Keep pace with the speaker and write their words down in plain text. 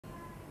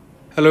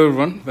Hello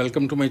everyone,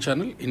 welcome to my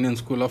channel Indian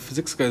School of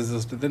Physics. Guys,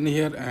 this is Nitin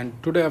here, and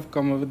today I've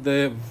come up with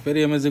a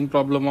very amazing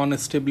problem on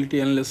stability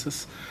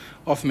analysis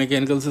of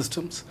mechanical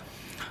systems.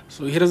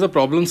 So here is a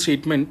problem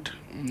statement,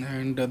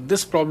 and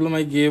this problem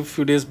I gave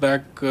few days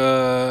back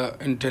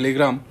in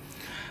Telegram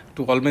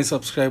to all my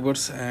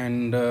subscribers,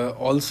 and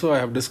also I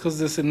have discussed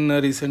this in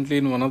recently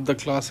in one of the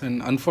class,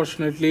 and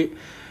unfortunately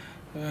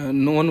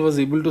no one was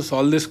able to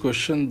solve this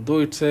question,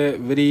 though it's a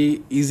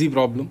very easy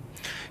problem.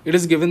 It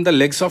is given the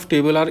legs of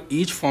table are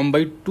each formed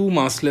by two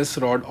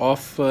massless rod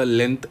of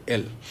length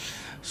L.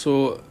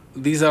 So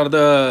these are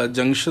the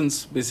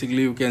junctions,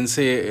 basically you can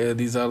say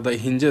these are the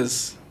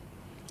hinges.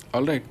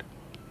 All right.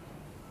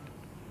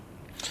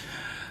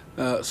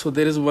 So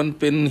there is one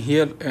pin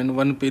here and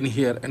one pin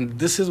here, and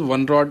this is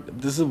one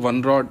rod, this is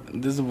one rod,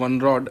 this is one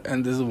rod,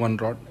 and this is one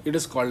rod. It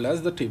is called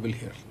as the table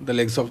here, the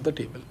legs of the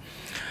table,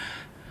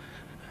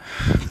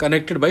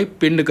 connected by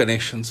pinned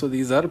connections. So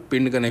these are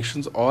pinned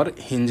connections or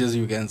hinges,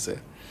 you can say.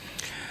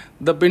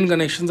 The pinned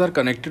connections are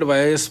connected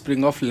via a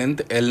spring of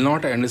length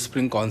L0 and a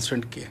spring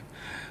constant K.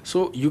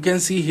 So you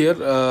can see here,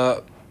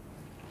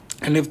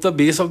 and if the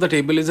base of the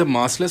table is a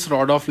massless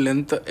rod of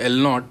length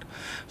L0,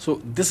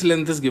 so this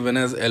length is given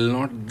as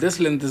L0,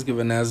 this length is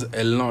given as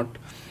L0,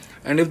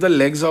 and if the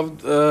legs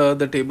of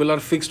the table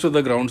are fixed to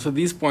the ground, so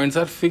these points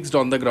are fixed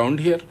on the ground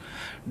here,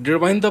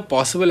 determine the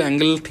possible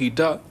angle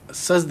theta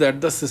such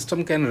that the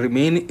system can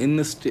remain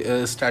in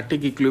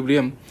static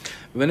equilibrium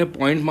when a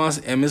point mass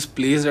m is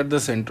placed at the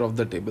center of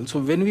the table. So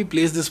when we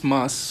place this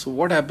mass, so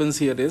what happens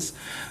here is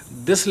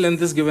this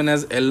length is given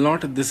as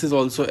L0, this is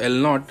also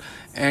L0,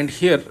 and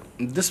here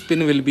this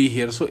pin will be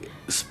here. So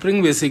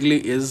spring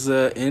basically is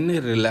in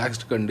a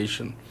relaxed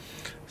condition.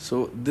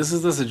 So this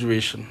is the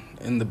situation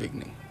in the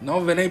beginning. Now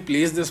when I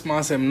place this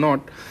mass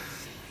m0,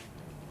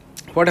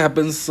 what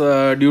happens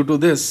due to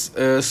this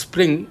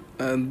spring,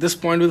 this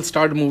point will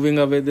start moving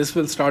away, this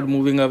will start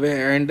moving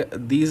away, and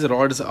these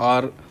rods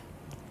are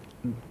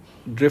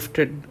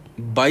drifted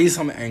by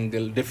some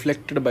angle,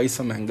 deflected by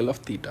some angle of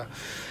theta.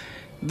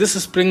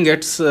 This spring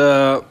gets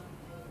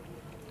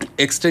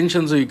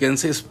extension, so you can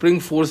say spring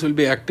force will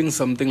be acting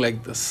something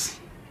like this.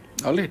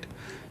 All right,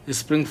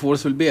 spring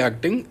force will be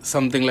acting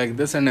something like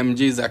this, and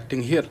mg is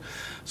acting here.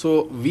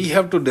 So we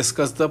have to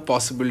discuss the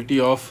possibility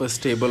of a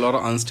stable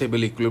or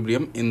unstable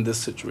equilibrium in this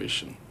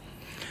situation.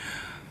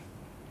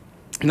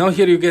 Now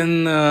here you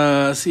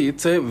can see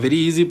it's a very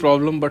easy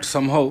problem, but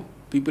somehow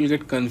people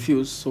get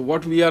confused. So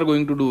what we are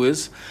going to do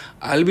is,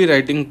 I'll be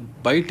writing,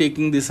 by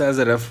taking this as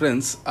a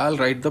reference, I'll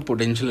write the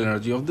potential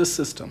energy of this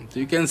system.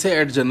 So you can say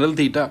at general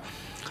theta,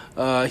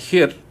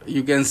 here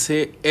you can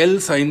say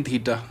L sine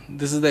theta,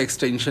 this is the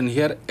extension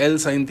here, L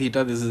sine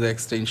theta, this is the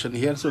extension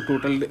here. So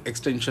total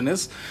extension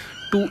is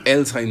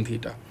 2L sine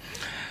theta.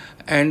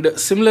 And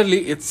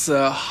similarly its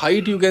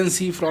height you can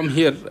see from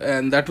here,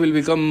 and that will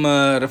become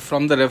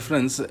from the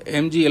reference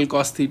mgl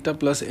cos theta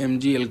plus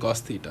mgl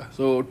cos theta.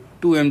 So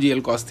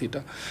 2mgl cos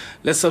theta.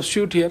 Let's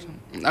substitute here.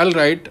 I'll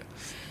write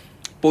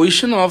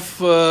position of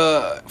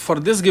for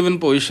this given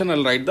position,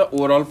 I'll write the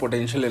overall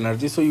potential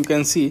energy. So you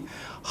can see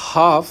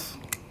half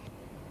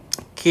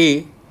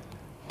k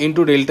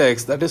into delta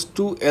x, that is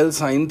 2L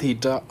sine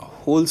theta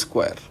whole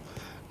square.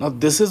 Now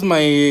this is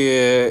my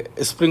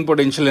spring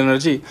potential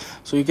energy,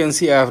 so you can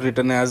see I have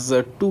written as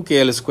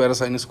 2kl square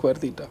sine square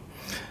theta.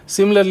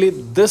 Similarly,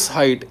 this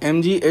height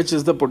mgh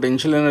is the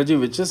potential energy,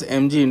 which is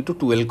mg into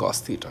 2l cos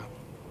theta.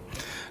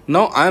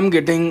 Now I am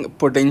getting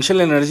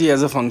potential energy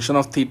as a function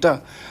of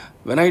theta.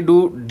 When I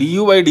do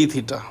du by d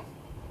theta,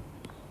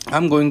 I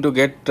am going to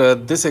get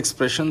this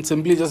expression.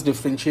 Simply just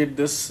differentiate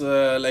this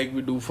like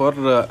we do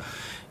for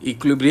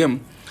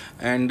equilibrium.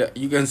 And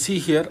you can see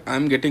here I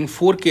am getting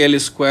 4kl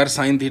square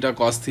sine theta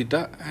cos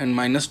theta and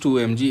minus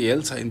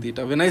 2mgl sine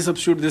theta. When I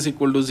substitute this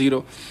equal to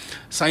 0,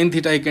 sine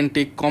theta I can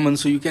take common.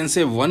 So you can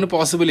say one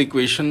possible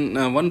equation,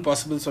 one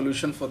possible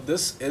solution for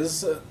this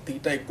is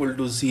theta equal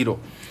to 0.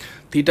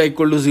 Theta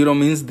equal to 0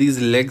 means these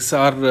legs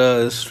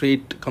are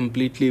straight,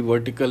 completely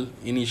vertical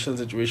initial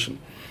situation.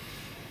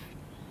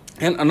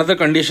 And another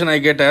condition I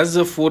get as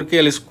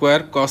 4kl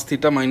square cos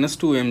theta minus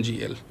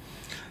 2mgl.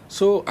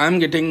 So I am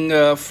getting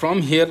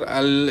from here,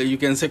 you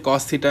can say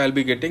cos theta, I'll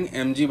be getting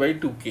mg by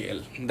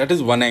 2kl. That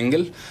is one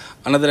angle.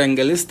 Another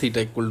angle is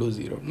theta equal to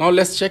 0. Now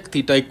let's check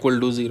theta equal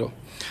to 0.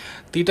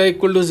 Theta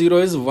equal to 0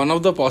 is one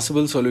of the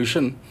possible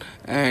solution,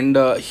 and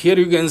here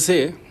you can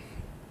say,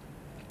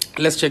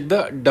 let's check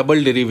the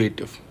double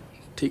derivative.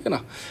 ठीक है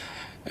ना?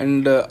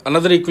 And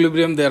another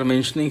equilibrium they are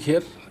mentioning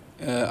here.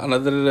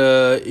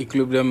 Another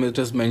equilibrium it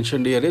is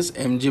mentioned here is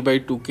mg by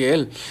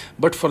 2kl,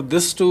 but for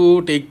this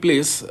to take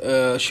place,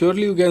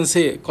 surely you can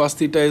say cos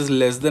theta is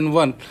less than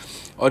 1,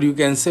 or you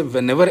can say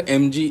whenever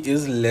mg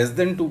is less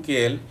than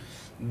 2kl,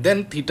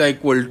 then theta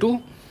equal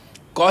to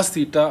cos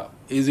theta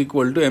is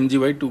equal to mg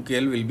by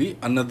 2kl will be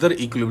another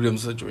equilibrium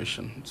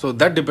situation. So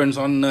that depends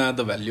on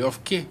the value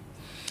of k.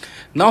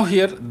 Now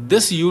here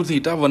this u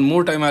theta, one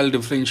more time I'll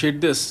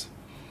differentiate this.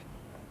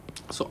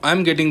 So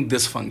I'm getting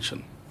this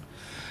function.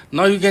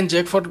 Now you can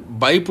check for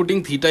by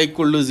putting theta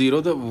equal to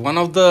 0. The one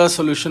of the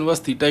solution was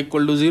theta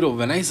equal to 0.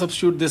 When I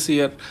substitute this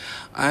here,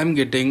 I am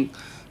getting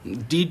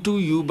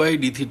d2u by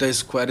d theta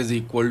square is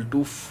equal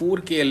to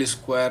 4kl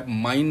square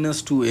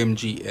minus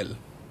 2mgl.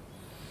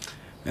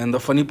 And the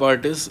funny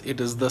part is it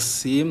is the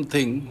same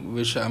thing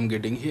which I am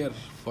getting here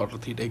for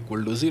theta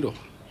equal to 0.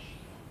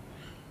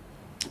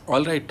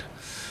 Alright.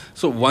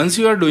 So once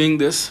you are doing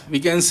this, we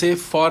can say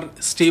for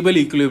stable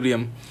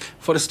equilibrium,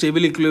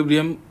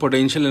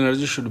 potential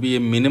energy should be a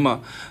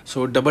minima.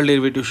 So double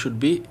derivative should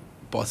be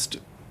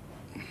positive.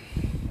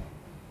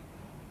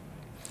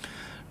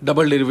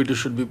 Double derivative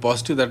should be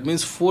positive. That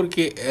means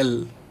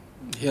 4kl.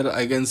 Here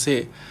I can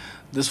say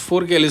this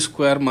 4kl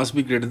square must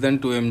be greater than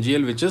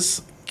 2mgl, which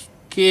is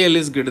kl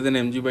is greater than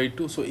mg by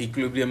 2. So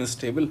equilibrium is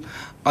stable,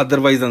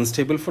 otherwise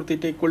unstable for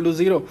theta equal to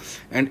 0.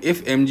 And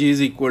if mg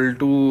is equal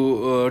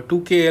to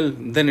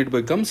 2kl, then it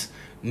becomes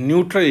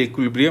neutral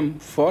equilibrium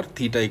for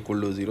theta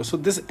equal to 0. So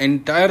this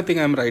entire thing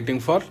I am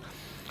writing for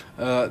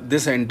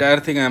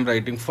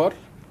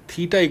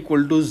theta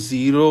equal to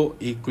 0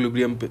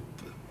 equilibrium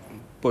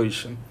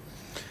position.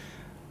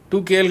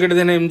 2kl greater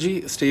than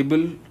mg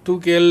stable,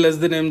 2kl less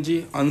than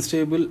mg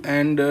unstable,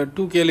 and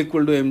 2kl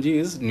equal to mg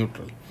is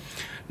neutral.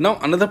 Now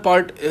another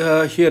part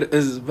here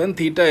is when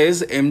theta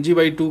is mg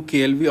by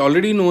 2kl, we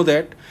already know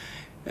that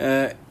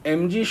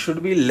mg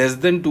should be less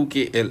than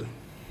 2kl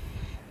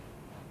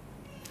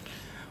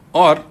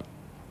or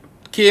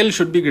kl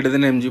should be greater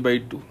than mg by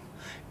 2.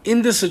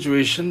 In this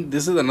situation,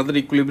 this is another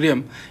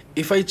equilibrium.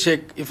 If I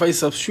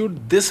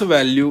substitute this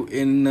value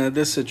in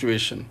this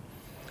situation,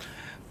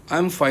 I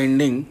am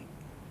finding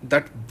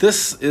that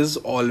this is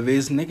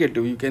always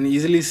negative. You can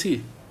easily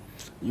see.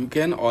 You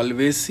can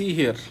always see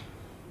here.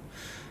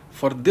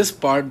 For this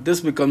part, this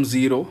becomes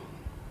 0,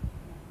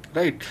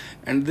 right?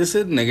 And this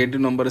is negative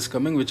number is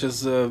coming, which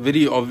is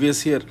very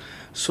obvious here.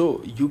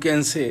 So you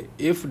can say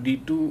if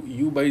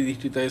d2u by d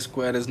theta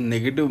square is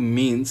negative,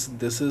 means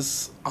this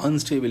is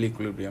unstable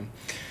equilibrium.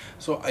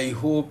 So I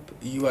hope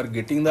you are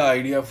getting the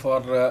idea.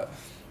 For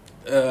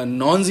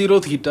non-zero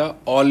theta,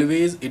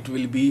 always it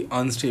will be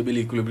unstable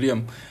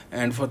equilibrium,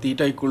 and for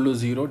theta equal to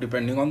 0,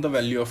 depending on the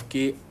value of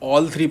k,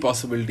 all three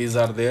possibilities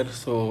are there.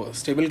 So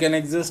stable can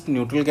exist,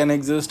 neutral can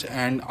exist,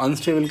 and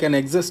unstable can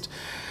exist.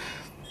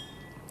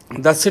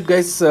 That's it,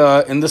 guys,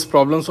 in this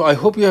problem. So I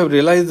hope you have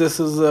realized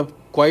this is a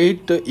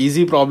quite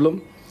easy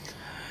problem.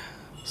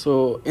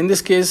 So in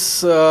this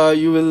case,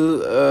 you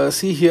will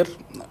see here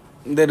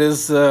there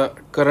is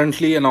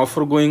currently an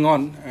offer going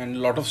on, and a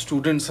lot of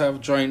students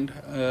have joined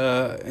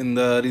in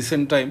the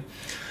recent time.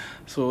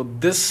 So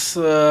this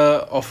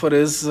offer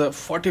is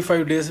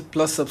 45 days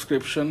plus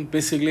subscription,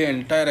 basically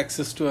entire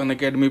access to an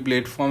academy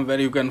platform where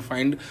you can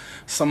find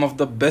some of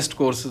the best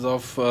courses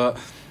of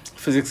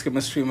physics,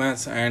 chemistry,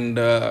 maths, and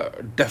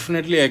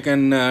definitely I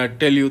can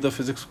tell you the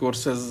physics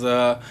courses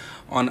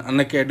on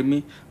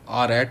Unacademy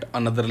are at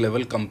another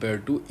level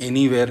compared to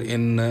anywhere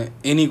in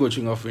any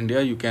coaching of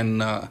India. You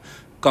can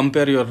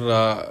compare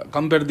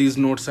these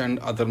notes and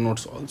other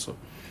notes also.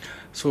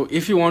 So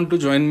if you want to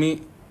join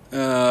me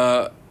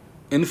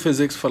in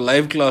physics for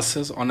live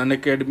classes on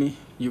Unacademy,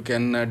 you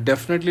can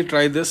definitely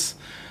try this.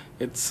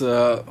 It's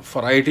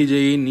for IIT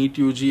JEE, NEET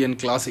UG, and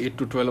class 8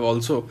 to 12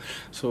 also.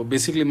 So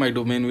basically my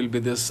domain will be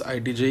this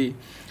IIT JEE,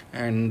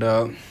 and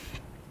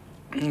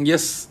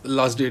yes,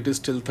 last date is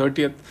till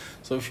 30th.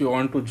 So if you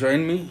want to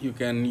join me, you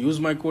can use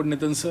my code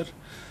Nitin sir.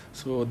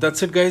 So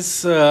that's it,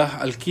 guys.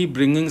 I'll keep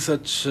bringing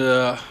such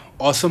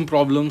awesome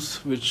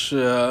problems which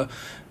will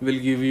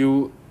give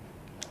you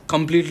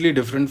completely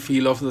different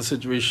feel of the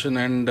situation,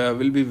 and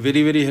will be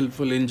very, very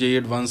helpful in JEE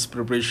Advanced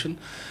preparation.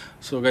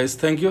 So guys,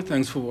 thank you.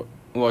 Thanks for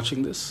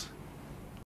watching this.